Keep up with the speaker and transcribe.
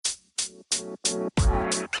What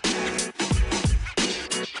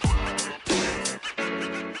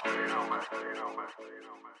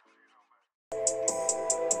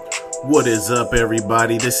is up,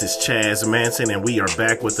 everybody? This is Chaz Manson, and we are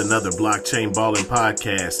back with another Blockchain Ballin'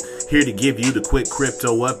 podcast, here to give you the quick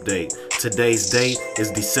crypto update. Today's date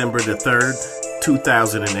is December the 3rd,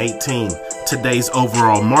 2018. Today's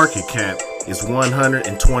overall market cap is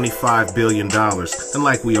 $125 billion. And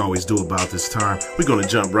like we always do about this time, we're going to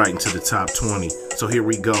jump right into the top 20. So here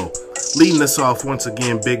we go. Leading us off once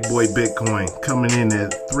again, big boy Bitcoin, coming in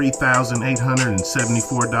at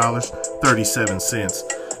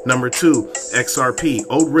 $3,874.37. Number 2, XRP,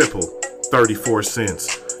 Old Ripple, 34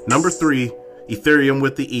 cents. Number 3, Ethereum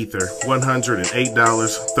with the Ether,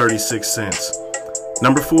 $108.36.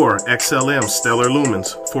 Number 4, XLM, Stellar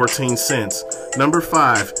Lumens, 14 cents. Number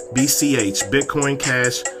 5, BCH, Bitcoin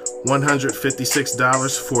Cash,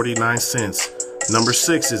 $156.49. Number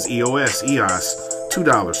 6 is EOS,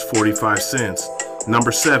 $2.45.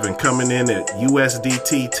 Number 7, coming in at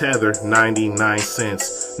USDT Tether, 99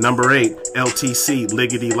 cents. Number 8, LTC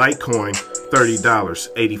Liggity Litecoin,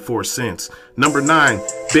 $30.84. Number 9,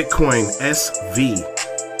 Bitcoin SV,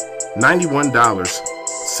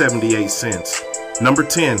 $91.78. Number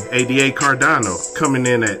 10, ADA Cardano, coming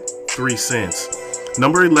in at 3 cents.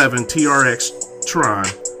 Number 11, TRX Tron,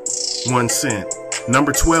 1 cent.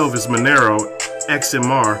 Number 12 is Monero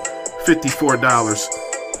XMR,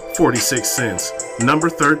 $54.46. Number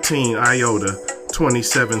 13, IOTA,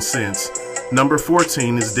 27 cents. Number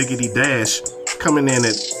 14 is Diggity Dash, coming in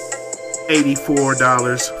at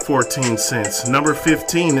 $84.14. Number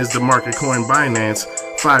 15 is the market coin Binance,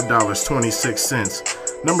 $5.26.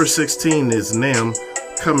 Number 16 is NEM,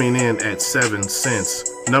 coming in at 7 cents.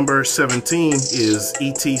 Number 17 is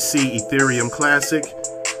ETC Ethereum Classic,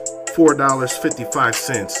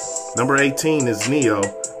 $4.55. Number 18 is NEO,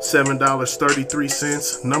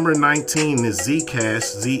 $7.33. Number 19 is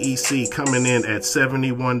Zcash, ZEC, coming in at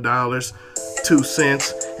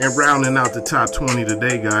 $71.02. And rounding out the top 20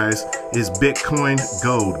 today, guys, is Bitcoin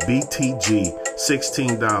Gold, BTG,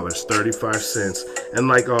 $16.35. And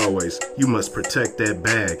like always, you must protect that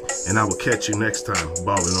bag. And I will catch you next time,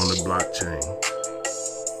 balling on the blockchain.